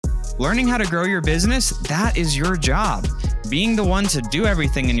Learning how to grow your business, that is your job. Being the one to do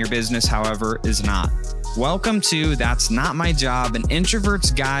everything in your business, however, is not. Welcome to That's Not My Job, an introvert's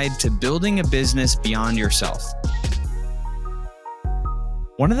guide to building a business beyond yourself.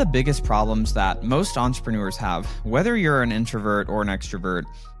 One of the biggest problems that most entrepreneurs have, whether you're an introvert or an extrovert,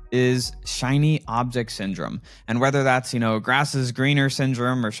 is shiny object syndrome. And whether that's, grass is greener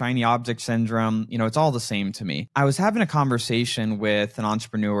syndrome or shiny object syndrome, it's all the same to me. I was having a conversation with an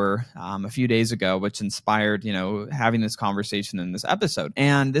entrepreneur a few days ago, which inspired, having this conversation in this episode.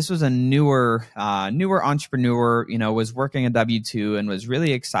 And this was a newer entrepreneur, was working a W-2 and was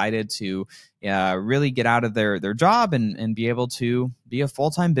really excited to really get out of their job and be able to be a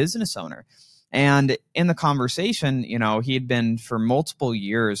full-time business owner. And in the conversation, he had been for multiple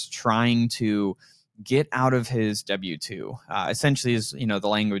years trying to get out of his W-2, essentially is, the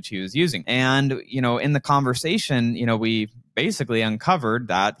language he was using. And, in the conversation, we basically uncovered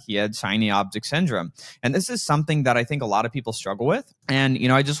that he had shiny object syndrome. And this is something that I think a lot of people struggle with. And,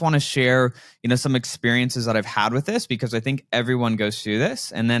 I just want to share, some experiences that I've had with this, because I think everyone goes through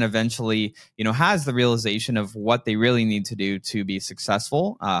this and then eventually, has the realization of what they really need to do to be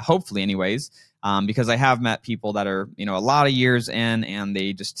successful, hopefully anyways. Because I have met people that are, a lot of years in and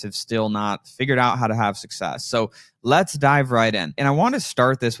they just have still not figured out how to have success. So let's dive right in. And I want to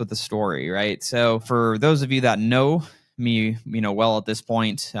start this with a story, right? So for those of you that know me, well at this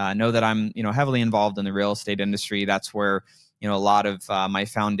point, know that I'm, heavily involved in the real estate industry. That's where, a lot of my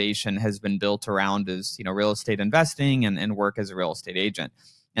foundation has been built around is, real estate investing and work as a real estate agent.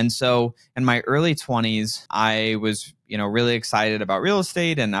 And so in my early 20s, I was, really excited about real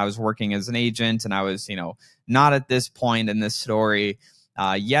estate, and I was working as an agent, and I was, not at this point in this story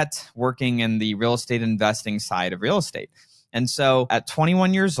yet working in the real estate investing side of real estate. And so at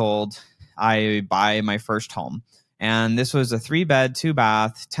 21 years old, I buy my first home. And this was a 3-bed,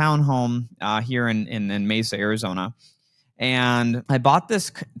 2-bath townhome here in Mesa, Arizona. And I bought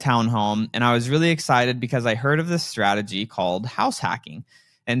this townhome, and I was really excited because I heard of this strategy called house hacking.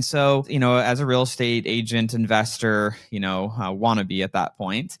 And so, as a real estate agent, investor, wannabe at that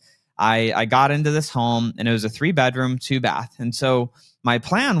point, I got into this home, and it was a 3-bedroom, 2-bath. And so my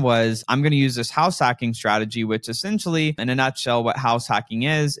plan was I'm going to use this house hacking strategy, which essentially, in a nutshell, what house hacking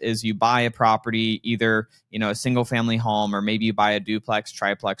is you buy a property, either, a single family home, or maybe you buy a duplex,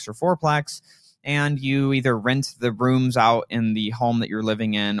 triplex, or fourplex, and you either rent the rooms out in the home that you're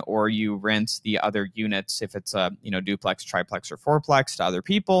living in, or you rent the other units if it's a duplex, triplex, or fourplex to other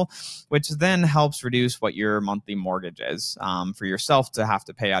people, which then helps reduce what your monthly mortgage is for yourself to have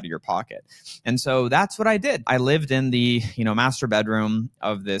to pay out of your pocket. And so that's what I did. I lived in the master bedroom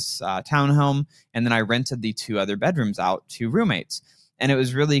of this townhome, and then I rented the 2 other bedrooms out to roommates. And it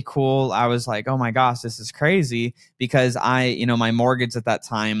was really cool. I was like, oh my gosh, this is crazy, because my mortgage at that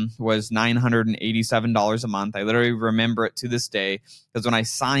time was $987 a month. I literally remember it to this day, because when I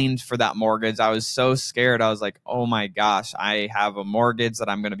signed for that mortgage, I was so scared. I was like, oh my gosh, I have a mortgage that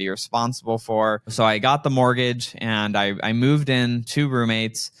I'm going to be responsible for. So I got the mortgage, and I moved in 2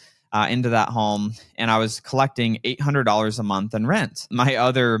 roommates into that home, and I was collecting $800 a month in rent. My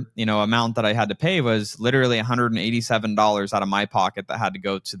other, amount that I had to pay was literally $187 out of my pocket that had to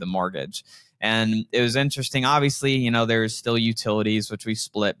go to the mortgage. And it was interesting. Obviously, there's still utilities, which we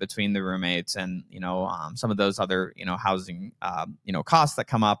split between the roommates, and, some of those other, housing, costs that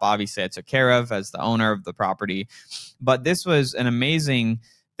come up. Obviously, I took care of as the owner of the property. But this was an amazing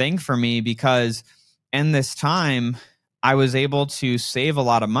thing for me, because in this time, I was able to save a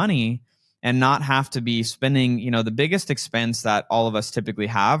lot of money and not have to be spending, the biggest expense that all of us typically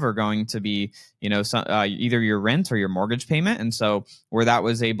have are going to be, either your rent or your mortgage payment. And so where that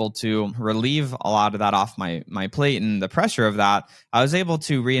was able to relieve a lot of that off my plate and the pressure of that, I was able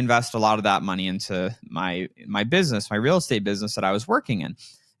to reinvest a lot of that money into my business, my real estate business that I was working in.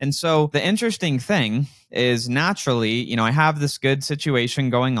 And so the interesting thing is, naturally, I have this good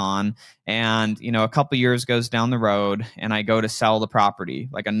situation going on, and, a couple years goes down the road, and I go to sell the property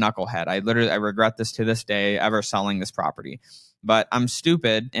like a knucklehead. I regret this to this day, ever selling this property, but I'm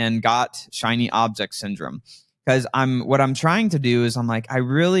stupid and got shiny object syndrome. Because what I'm trying to do is I'm like, I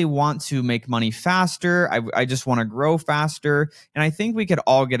really want to make money faster. I just want to grow faster. And I think we could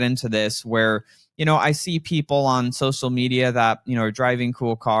all get into this where, I see people on social media that, are driving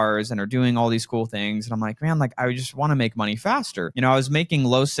cool cars and are doing all these cool things. And I'm like, man, I just want to make money faster. I was making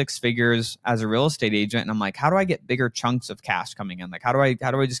low 6 figures as a real estate agent. And I'm like, how do I get bigger chunks of cash coming in? Like, how do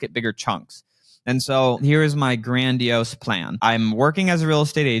I just get bigger chunks? And so here is my grandiose plan. I'm working as a real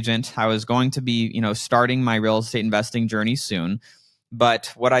estate agent. I was going to be, starting my real estate investing journey soon.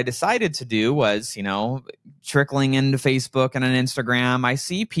 But what I decided to do was, trickling into Facebook and an Instagram, I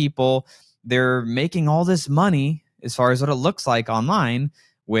see people, they're making all this money as far as what it looks like online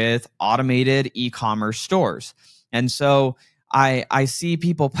with automated e-commerce stores. And so I see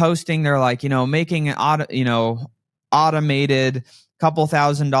people posting, they're like, making an automated couple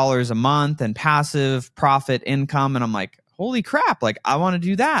 $1,000s a month and passive profit income. And I'm like, holy crap, like I want to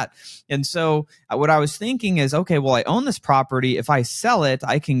do that. And so what I was thinking is, okay, well, I own this property. If I sell it,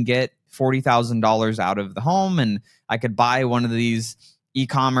 I can get $40,000 out of the home and I could buy one of these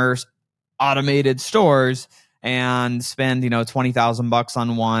e-commerce automated stores and spend, $20,000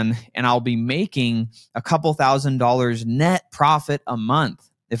 on one. And I'll be making a couple $1,000s net profit a month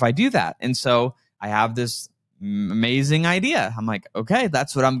if I do that. And so I have this amazing idea. I'm like, okay,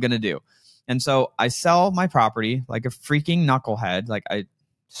 that's what I'm going to do. And so I sell my property like a freaking knucklehead,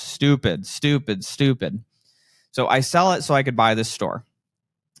 stupid. So I sell it so I could buy this store.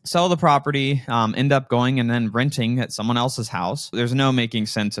 Sell the property, end up going and then renting at someone else's house. There's no making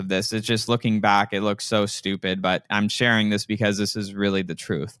sense of this. It's just looking back, it looks so stupid, but I'm sharing this because this is really the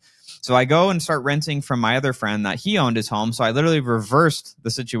truth. So I go and start renting from my other friend that he owned his home. So I literally reversed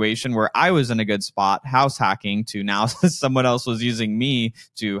the situation where I was in a good spot, house hacking, to now someone else was using me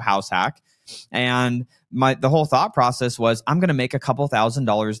to house hack. And the whole thought process was, I'm going to make a couple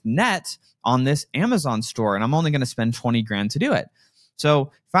 $1,000s net on this Amazon store, and I'm only going to spend 20 grand to do it.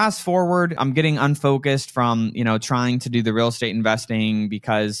 So fast forward, I'm getting unfocused from, trying to do the real estate investing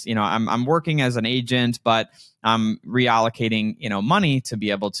because, I'm working as an agent, but I'm reallocating, money to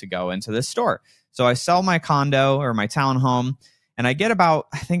be able to go into this store. So I sell my condo or my townhome and I get I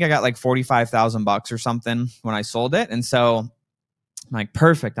think I got like $45,000 or something when I sold it. And so I'm like,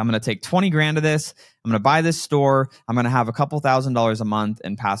 perfect. I'm going to take 20 grand of this. I'm going to buy this store. I'm going to have a couple $1,000s a month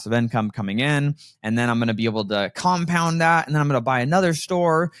in passive income coming in. And then I'm going to be able to compound that. And then I'm going to buy another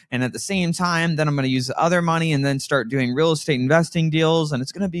store. And at the same time, then I'm going to use the other money and then start doing real estate investing deals. And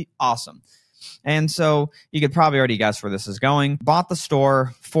it's going to be awesome. And so you could probably already guess where this is going. Bought the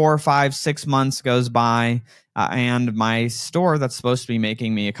store, 4, 5, 6 months goes by. And my store that's supposed to be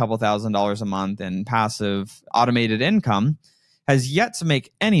making me a couple $1,000s a month in passive automated income has yet to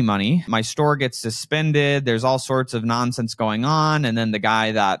make any money. My store gets suspended. There's all sorts of nonsense going on. And then the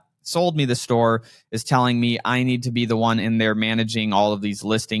guy that sold me the store is telling me I need to be the one in there managing all of these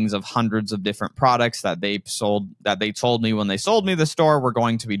listings of hundreds of different products that they told me when they sold me the store were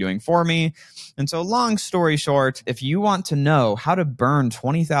going to be doing for me. And so long story short, if you want to know how to burn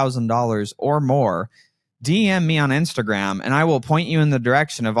 $20,000 or more, DM me on Instagram and I will point you in the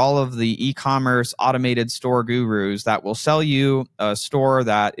direction of all of the e-commerce automated store gurus that will sell you a store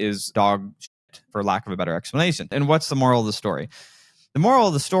that is dog shit, for lack of a better explanation. And what's the moral of the story? The moral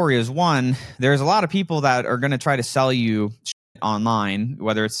of the story is, one, there's a lot of people that are going to try to sell you shit online,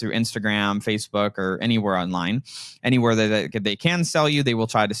 whether it's through Instagram, Facebook, or anywhere online. Anywhere that they can sell you, they will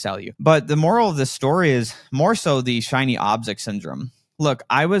try to sell you. But the moral of this story is more so the shiny object syndrome. Look,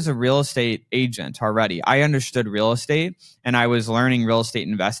 I was a real estate agent already. I understood real estate and I was learning real estate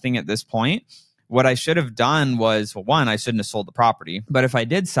investing at this point. What I should have done was, well, one, I shouldn't have sold the property. But if I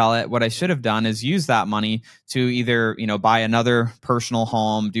did sell it, what I should have done is use that money to either, buy another personal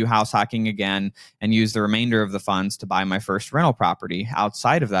home, do house hacking again, and use the remainder of the funds to buy my first rental property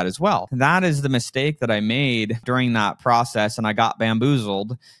outside of that as well. That is the mistake that I made during that process. And I got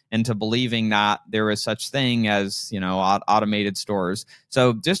bamboozled into believing that there was such thing as, automated stores.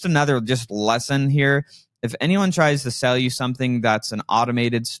 So just another lesson here. If anyone tries to sell you something that's an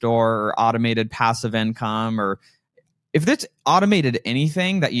automated store or automated passive income, or if it's automated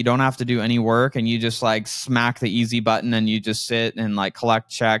anything that you don't have to do any work and you just like smack the easy button and you just sit and like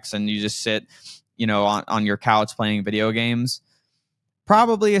collect checks and you just sit, on your couch playing video games,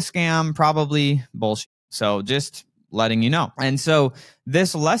 probably a scam, probably bullshit. So just letting you know. And so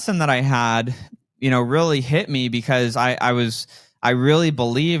this lesson that I had, really hit me because I really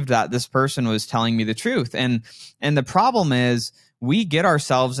believed that this person was telling me the truth. And the problem is we get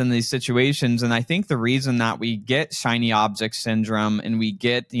ourselves in these situations. And I think the reason that we get shiny object syndrome and we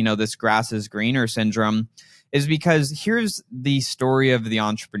get, this grass is greener syndrome is because here's the story of the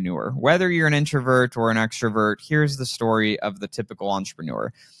entrepreneur. Whether you're an introvert or an extrovert, here's the story of the typical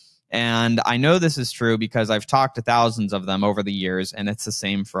entrepreneur. And I know this is true because I've talked to thousands of them over the years, and it's the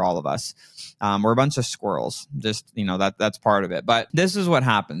same for all of us. We're a bunch of squirrels. Just, that's part of it. But this is what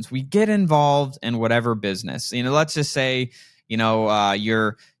happens. We get involved in whatever business. Let's just say,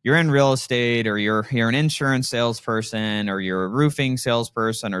 you're in real estate, or you're an insurance salesperson, or you're a roofing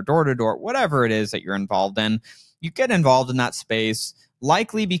salesperson, or door to door, whatever it is that you're involved in. You get involved in that space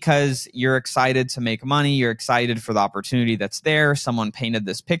likely because you're excited to make money, you're excited for the opportunity that's there. Someone painted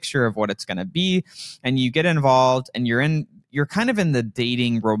this picture of what it's going to be, and you get involved, and you're kind of in the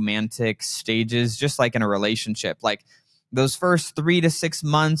dating romantic stages, just like in a relationship. Like those first 3 to 6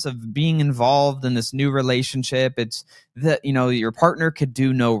 months of being involved in this new relationship, it's that, your partner could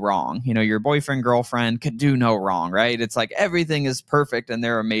do no wrong. Your boyfriend, girlfriend could do no wrong, right? It's like everything is perfect and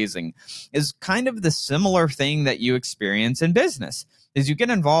they're amazing. Is kind of the similar thing that you experience in business. Is you get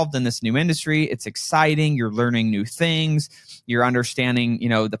involved in this new industry, it's exciting, you're learning new things, you're understanding,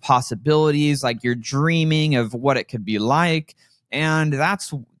 the possibilities, like you're dreaming of what it could be like, and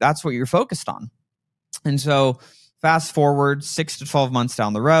that's what you're focused on. And so fast forward 6 to 12 months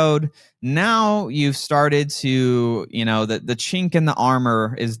down the road, now you've started to, the chink in the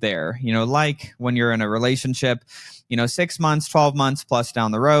armor is there, like when you're in a relationship, 6 months, 12 months plus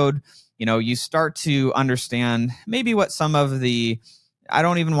down the road, you start to understand maybe what some of the, I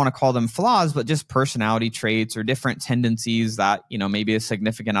don't even want to call them flaws, but just personality traits or different tendencies that, maybe a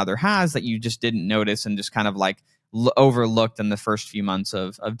significant other has that you just didn't notice and just kind of like overlooked in the first few months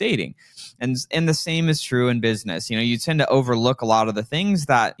of dating. And the same is true in business. You tend to overlook a lot of the things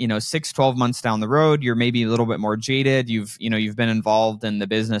that, 6, 12 months down the road, you're maybe a little bit more jaded. You've been involved in the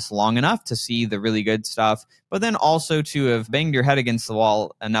business long enough to see the really good stuff, but then also to have banged your head against the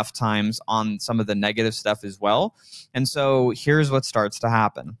wall enough times on some of the negative stuff as well. And so here's what starts to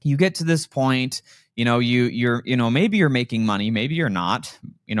happen. You get to this point, you're maybe you're making money, maybe you're not,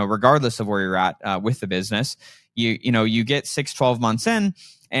 regardless of where you're at with the business. You get 6, 12 months in,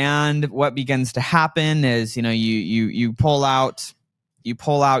 and what begins to happen is, you pull out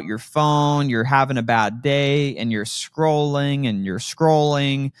your phone, you're having a bad day, and you're scrolling,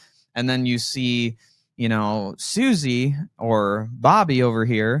 and then you see, Susie or Bobby over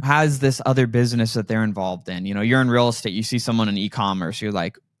here has this other business that they're involved in. You're in real estate, you see someone in e-commerce, you're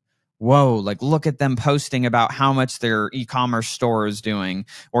like, whoa, like look at them posting about how much their e-commerce store is doing.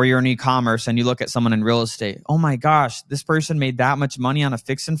 Or you're in e-commerce and you look at someone in real estate. Oh my gosh, this person made that much money on a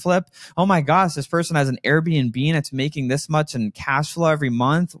fix and flip. Oh my gosh, this person has an Airbnb and it's making this much in cash flow every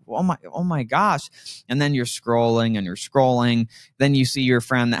month. Oh my gosh. And then you're scrolling and you're scrolling. Then you see your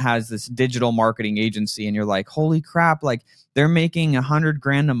friend that has this digital marketing agency and you're like, holy crap, like they're making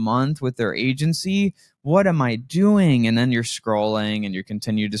 $100,000 a month with their agency. What am I doing? And then you're scrolling and you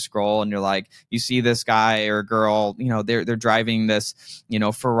continue to scroll and you're like, you see this guy or girl, they're driving this,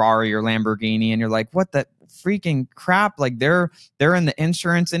 Ferrari or Lamborghini, and you're like, what the freaking crap? Like they're in the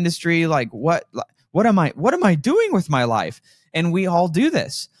insurance industry. Like what am I doing with my life? And we all do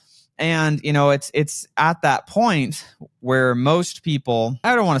this. And, it's at that point where most people,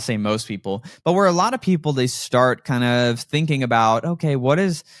 I don't want to say most people, but where a lot of people, they start kind of thinking about, okay, what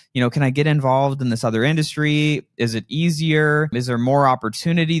is, can I get involved in this other industry? Is it easier? Is there more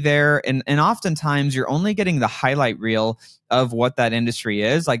opportunity there? And oftentimes you're only getting the highlight reel of what that industry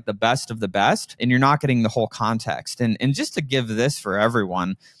is, like the best of the best, and you're not getting the whole context. And just to give this for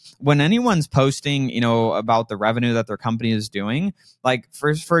everyone, when anyone's posting, about the revenue that their company is doing, like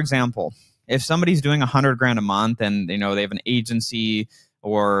for example, if somebody's doing $100,000 a month and, they have an agency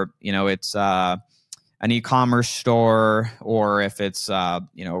or, it's an e-commerce store, or if it's,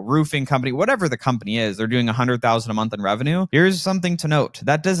 roofing company, whatever the company is, they're doing $100,000 a month in revenue. Here's something to note.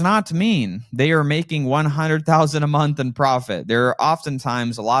 That does not mean they are making $100,000 a month in profit. There are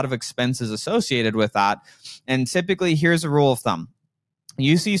oftentimes a lot of expenses associated with that. And typically, here's a rule of thumb.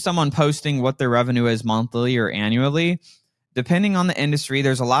 You see someone posting what their revenue is monthly or annually, depending on the industry,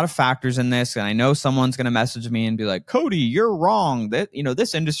 there's a lot of factors in this. And I know someone's going to message me and be like, Cody, you're wrong. That,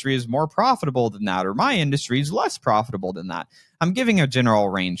 this industry is more profitable than that, or my industry is less profitable than that. I'm giving a general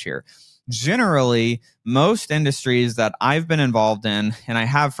range here. Generally, most industries that I've been involved in, and I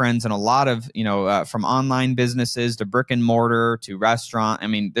have friends in a lot of, from online businesses to brick and mortar to restaurant. I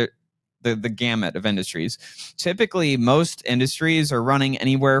mean, the gamut of industries. Typically, most industries are running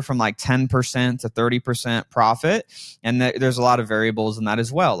anywhere from like 10% to 30% profit. And there's a lot of variables in that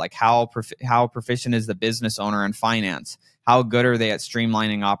as well. Like how proficient is the business owner in finance? How good are they at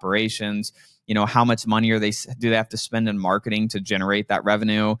streamlining operations? How much money do they have to spend in marketing to generate that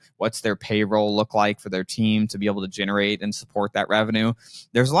revenue? What's their payroll look like for their team to be able to generate and support that revenue?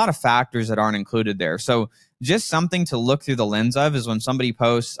 There's a lot of factors that aren't included there. So just something to look through the lens of is when somebody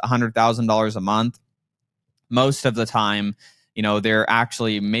posts $100,000 a month, most of the time, they're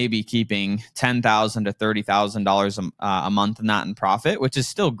actually maybe keeping $10,000 to $30,000 a month not in profit, which is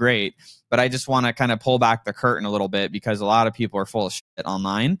still great. But I just want to kind of pull back the curtain a little bit because a lot of people are full of shit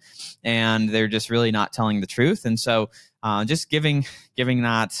online and they're just really not telling the truth. And so just giving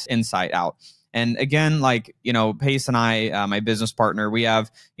that insight out. And again, like, Pace and I, my business partner, we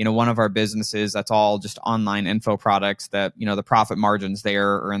have, one of our businesses that's all just online info products that, the profit margins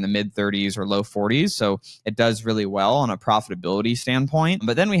there are in the mid 30s or low 40s. So it does really well on a profitability standpoint.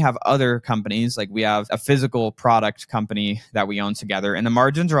 But then we have other companies, like we have a physical product company that we own together, and the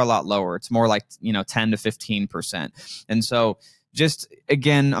margins are a lot lower. It's more like, 10 to 15%. And so just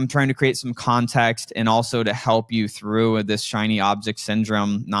again, I'm trying to create some context and also to help you through this shiny object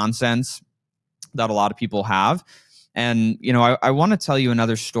syndrome nonsense that a lot of people have. And, I want to tell you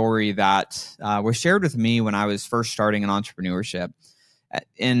another story that was shared with me when I was first starting in entrepreneurship.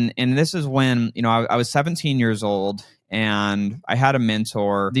 And this is when, I was 17 years old and I had a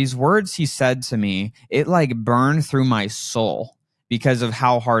mentor. These words he said to me, it like burned through my soul because of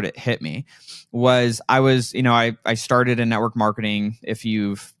how hard it hit me. I started in network marketing. If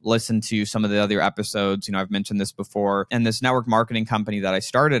you've listened to some of the other episodes, I've mentioned this before. And this network marketing company that I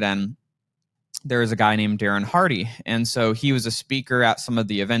started in, there is a guy named Darren Hardy. And so he was a speaker at some of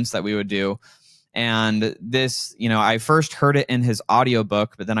the events that we would do. And this, I first heard it in his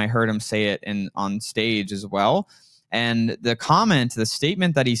audiobook, but then I heard him say it on stage as well. And the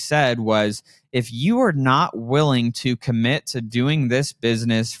statement that he said was, if you are not willing to commit to doing this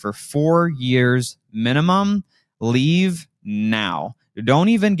business for 4 years minimum, leave now. Don't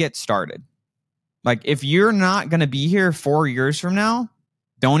even get started. Like, if you're not going to be here 4 years from now,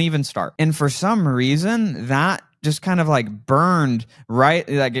 don't even start. And for some reason, that just kind of like burned, right?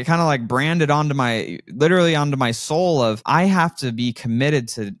 Like it kind of like branded literally onto my soul of, I have to be committed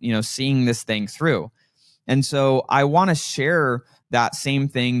to, seeing this thing through. And so I want to share that same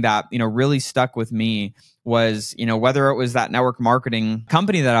thing that, really stuck with me was, whether it was that network marketing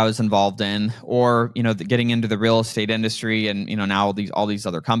company that I was involved in or, getting into the real estate industry and, now all these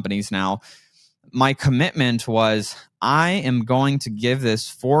other companies now. My commitment was, I am going to give this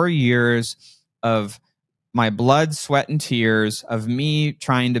 4 years of my blood, sweat, and tears of me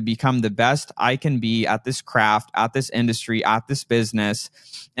trying to become the best I can be at this craft, at this industry, at this business.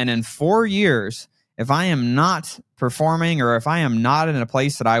 And in 4 years, if I am not performing or if I am not in a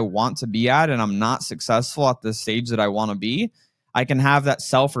place that I want to be at and I'm not successful at the stage that I want to be, I can have that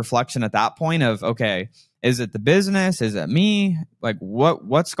self-reflection at that point of, okay, is it the business? Is it me? Like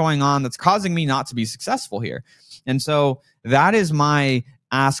what's going on that's causing me not to be successful here? And so that is my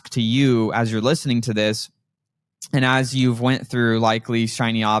ask to you as you're listening to this. And as you've went through likely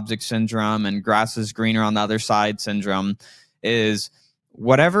shiny object syndrome and grass is greener on the other side syndrome, is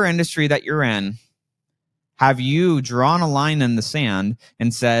whatever industry that you're in, have you drawn a line in the sand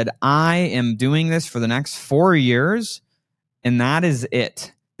and said, I am doing this for the next 4 years, and that is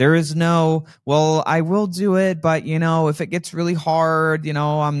it? There is no, well, I will do it, but, if it gets really hard,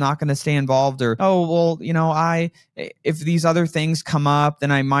 I'm not going to stay involved. Or, oh, well, if these other things come up,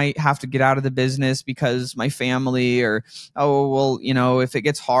 then I might have to get out of the business because my family. Or, oh, well, if it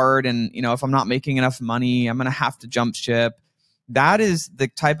gets hard and, if I'm not making enough money, I'm going to have to jump ship. That is the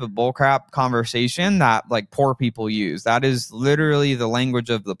type of bullcrap conversation that like poor people use. That is literally the language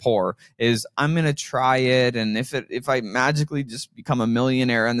of the poor, is I'm going to try it. And if I magically just become a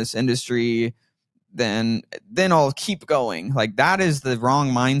millionaire in this industry, then I'll keep going. Like, that is the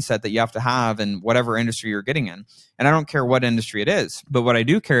wrong mindset that you have to have in whatever industry you're getting in. And I don't care what industry it is, but what I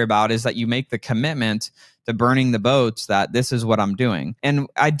do care about is that you make the commitment to burning the boats, that this is what I'm doing. And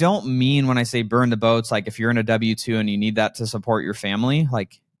I don't mean when I say burn the boats, like if you're in a W-2 and you need that to support your family,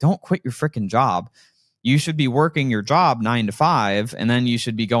 like don't quit your freaking job. You should be working your job 9 to 5, and then you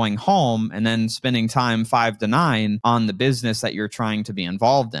should be going home and then spending time 5 to 9 on the business that you're trying to be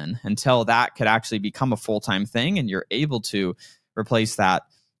involved in until that could actually become a full-time thing and you're able to replace that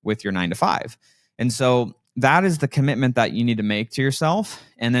with your 9 to 5. And so that is the commitment that you need to make to yourself,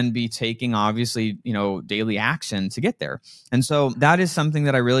 and then be taking obviously, daily action to get there. And so that is something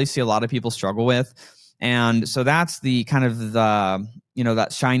that I really see a lot of people struggle with. And so that's the kind of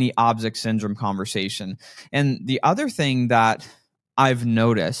that shiny object syndrome conversation. And the other thing that I've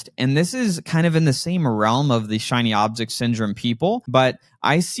noticed, and this is kind of in the same realm of the shiny object syndrome people, but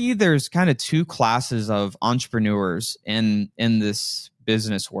I see there's kind of two classes of entrepreneurs in this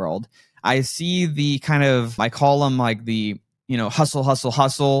business world. I see the kind of, I call them like the,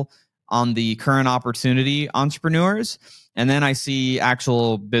 hustle on the current opportunity entrepreneurs. And then I see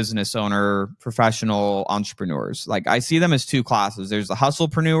actual business owner, professional entrepreneurs. Like, I see them as two classes. There's the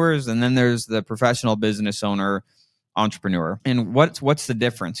hustlepreneurs, and then there's the professional business owner entrepreneur. And what's the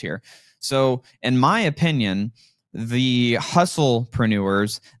difference here? So in my opinion, the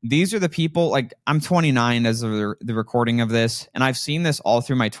hustlepreneurs, these are the people, like, I'm 29 as of the recording of this, and I've seen this all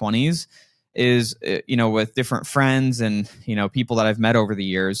through my 20s, is, with different friends and, people that I've met over the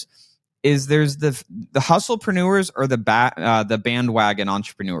years. is there's the hustlepreneurs or the bandwagon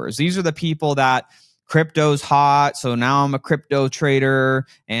entrepreneurs. These are the people that crypto's hot, so now I'm a crypto trader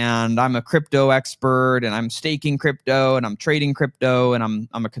and I'm a crypto expert and I'm staking crypto and I'm trading crypto and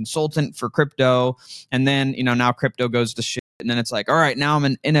I'm a consultant for crypto. And then, now crypto goes to shit. And then it's like, all right, now I'm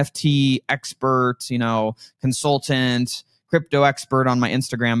an NFT expert, consultant, crypto expert on my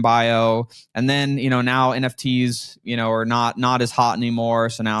Instagram bio. And then, now NFTs, are not as hot anymore.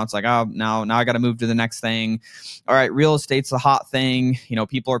 So now it's like, oh, now I got to move to the next thing. All right, real estate's the hot thing.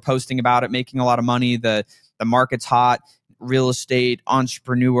 People are posting about it, making a lot of money. The market's hot. Real estate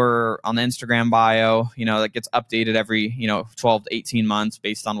entrepreneur on the Instagram bio, that gets updated every, 12 to 18 months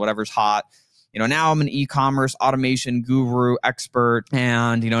based on whatever's hot. Now I'm an e-commerce automation guru expert,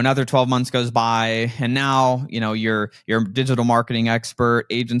 and, another 12 months goes by, and now, you're a digital marketing expert,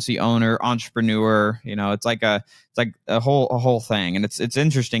 agency owner, entrepreneur. It's like a whole thing. And it's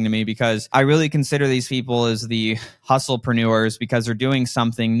interesting to me because I really consider these people as the hustlepreneurs because they're doing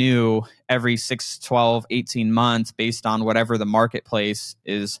something new every 6, 12, 18 months based on whatever the marketplace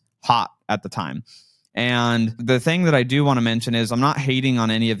is hot at the time. And the thing that I do want to mention is I'm not hating on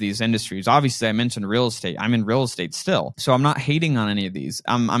any of these industries. Obviously, I mentioned real estate. I'm in real estate still. So I'm not hating on any of these.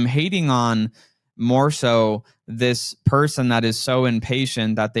 I'm hating on more so this person that is so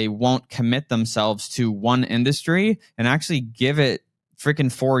impatient that they won't commit themselves to one industry and actually give it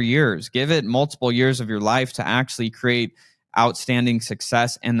freaking 4 years. Give it multiple years of your life to actually create outstanding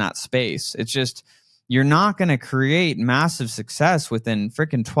success in that space. It's just, you're not going to create massive success within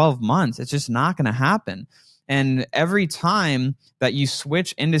freaking 12 months. It's just not going to happen. And every time that you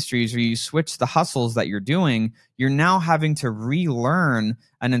switch industries or you switch the hustles that you're doing, you're now having to relearn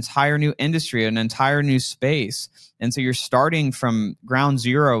an entire new industry, an entire new space. And so you're starting from ground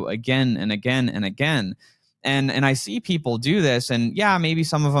zero again and again and again. And I see people do this, and yeah, maybe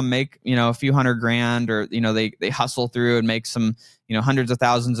some of them make, a few $100,000 or, they hustle through and make some, hundreds of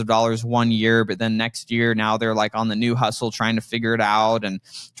thousands of dollars one year, but then next year, now they're like on the new hustle, trying to figure it out and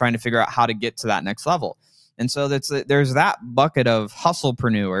trying to figure out how to get to that next level. And so there's that bucket of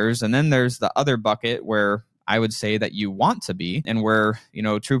hustlepreneurs. And then there's the other bucket where I would say that you want to be and where,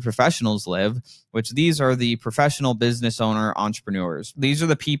 true professionals live, which these are the professional business owner entrepreneurs. These are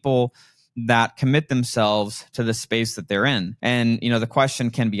the people that commit themselves to the space that they're in. And, the question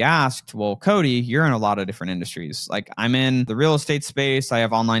can be asked, well, Cody, you're in a lot of different industries. Like, I'm in the real estate space. I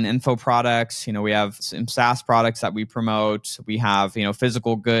have online info products. We have some SaaS products that we promote. We have,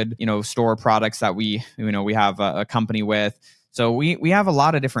 physical good, store products that we have a company with. So we have a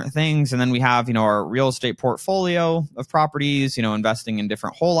lot of different things. And then we have, our real estate portfolio of properties, investing in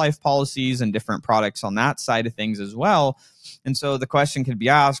different whole life policies and different products on that side of things as well. And so the question could be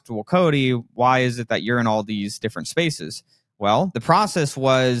asked, well, Cody, why is it that you're in all these different spaces? Well, the process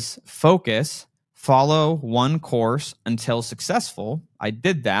was focus, follow one course until successful. I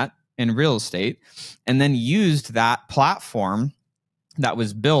did that in real estate and then used that platform that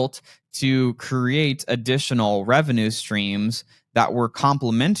was built to create additional revenue streams that were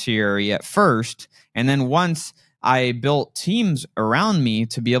complementary at first. And then once I built teams around me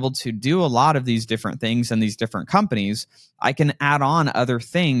to be able to do a lot of these different things in these different companies, I can add on other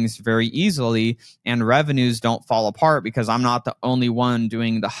things very easily and revenues don't fall apart because I'm not the only one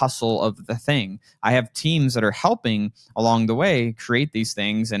doing the hustle of the thing. I have teams that are helping along the way create these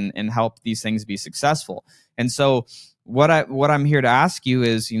things and help these things be successful. And so what I'm here to ask you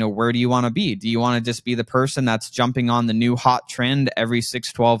is, where do you want to be? Do you want to just be the person that's jumping on the new hot trend every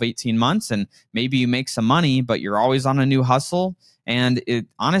 6, 12, 18 months and maybe you make some money, but you're always on a new hustle? And it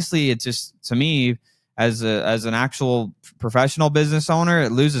honestly, it just, to me, as an actual professional business owner,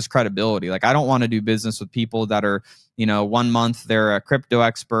 it loses credibility. Like, I don't want to do business with people that are, 1 month they're a crypto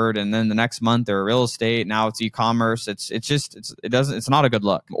expert and then the next month they're real estate. Now it's e-commerce. It's not a good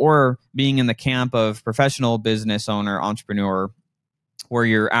look. Or being in the camp of professional business owner, entrepreneur, where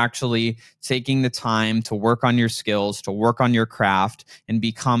you're actually taking the time to work on your skills, to work on your craft and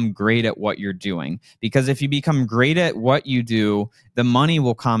become great at what you're doing. Because if you become great at what you do, the money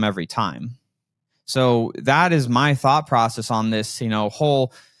will come every time. So that is my thought process on this,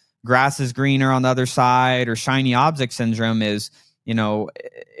 whole grass is greener on the other side or shiny object syndrome is,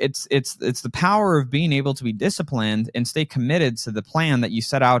 it's the power of being able to be disciplined and stay committed to the plan that you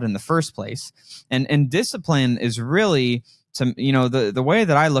set out in the first place. And discipline is really, the way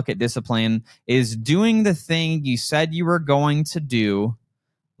that I look at discipline is doing the thing you said you were going to do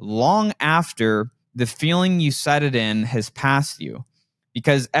long after the feeling you set it in has passed you.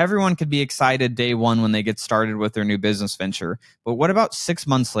 Because everyone could be excited day one when they get started with their new business venture. But what about 6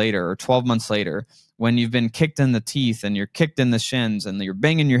 months later or 12 months later when you've been kicked in the teeth and you're kicked in the shins and you're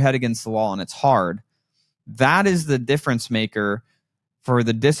banging your head against the wall and it's hard. That is the difference maker for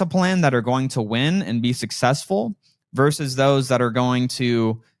the discipline that are going to win and be successful versus those that are going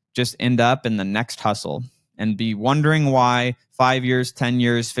to just end up in the next hustle and be wondering why 5 years, 10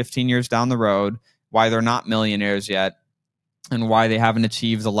 years, 15 years down the road, why they're not millionaires yet and why they haven't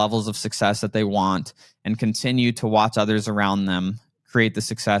achieved the levels of success that they want, and continue to watch others around them create the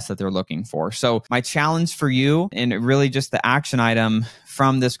success that they're looking for. So my challenge for you, and really just the action item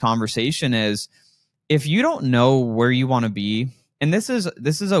from this conversation, is if you don't know where you want to be, and this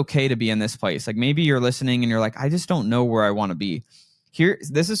is okay to be in this place. Like maybe you're listening and you're like, I just don't know where I want to be.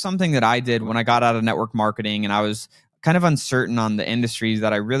 This is something that I did when I got out of network marketing and I was kind of uncertain on the industries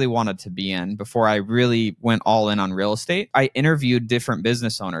that I really wanted to be in before I really went all in on real estate. I interviewed different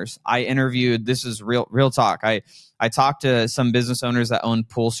business owners. This is real talk. I talked to some business owners that own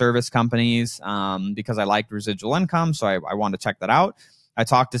pool service companies because I liked residual income. So I wanted to check that out. I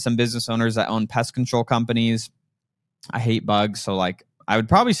talked to some business owners that own pest control companies. I hate bugs. So like I would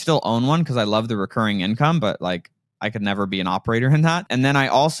probably still own one because I love the recurring income, but like I could never be an operator in that. And then I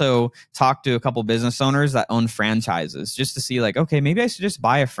also talked to a couple business owners that own franchises just to see like, okay, maybe I should just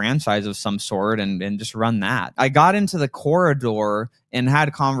buy a franchise of some sort and just run that. I got into the corridor and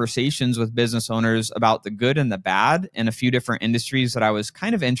had conversations with business owners about the good and the bad in a few different industries that I was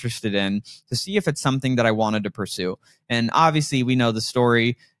kind of interested in to see if it's something that I wanted to pursue. And obviously we know the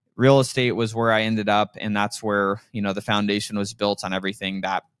story. Real estate was where I ended up. And that's where, the foundation was built on everything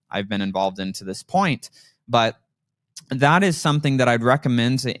that I've been involved in to this point. But that is something that I'd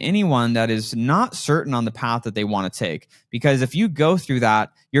recommend to anyone that is not certain on the path that they want to take. Because if you go through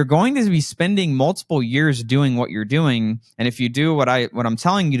that, you're going to be spending multiple years doing what you're doing. And if you do what I'm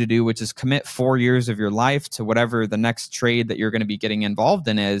telling you to do, which is commit 4 years of your life to whatever the next trade that you're going to be getting involved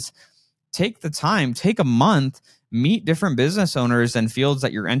in is, take the time, take a month, meet different business owners and fields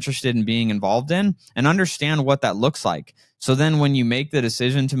that you're interested in being involved in, and understand what that looks like. So then when you make the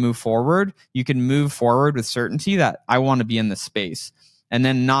decision to move forward, you can move forward with certainty that I want to be in this space, and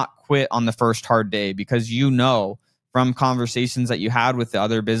then not quit on the first hard day, because from conversations that you had with the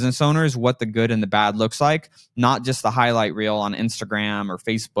other business owners what the good and the bad looks like, not just the highlight reel on Instagram or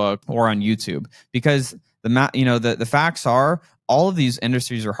Facebook or on YouTube. Because the facts are all of these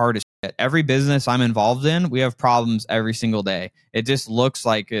industries are hard as shit. Every business I'm involved in, we have problems every single day. It just looks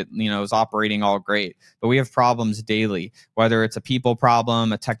like it, is operating all great, but we have problems daily, whether it's a people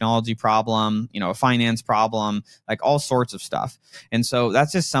problem, a technology problem, a finance problem, like all sorts of stuff. And so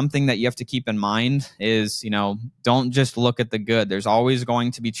that's just something that you have to keep in mind is, don't just look at the good. There's always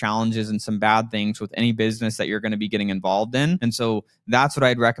going to be challenges and some bad things with any business that you're going to be getting involved in. And so that's what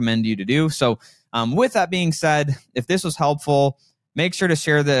I'd recommend you to do. So with that being said, if this was helpful, make sure to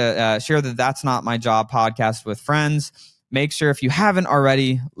share the That's Not My Job podcast with friends. Make sure, if you haven't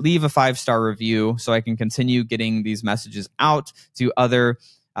already, leave a 5-star review so I can continue getting these messages out to other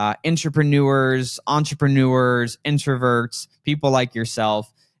intrapreneuriers, entrepreneurs, introverts, people like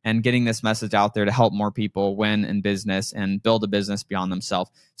yourself, and getting this message out there to help more people win in business and build a business beyond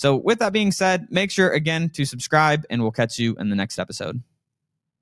themselves. So with that being said, make sure again to subscribe, and we'll catch you in the next episode.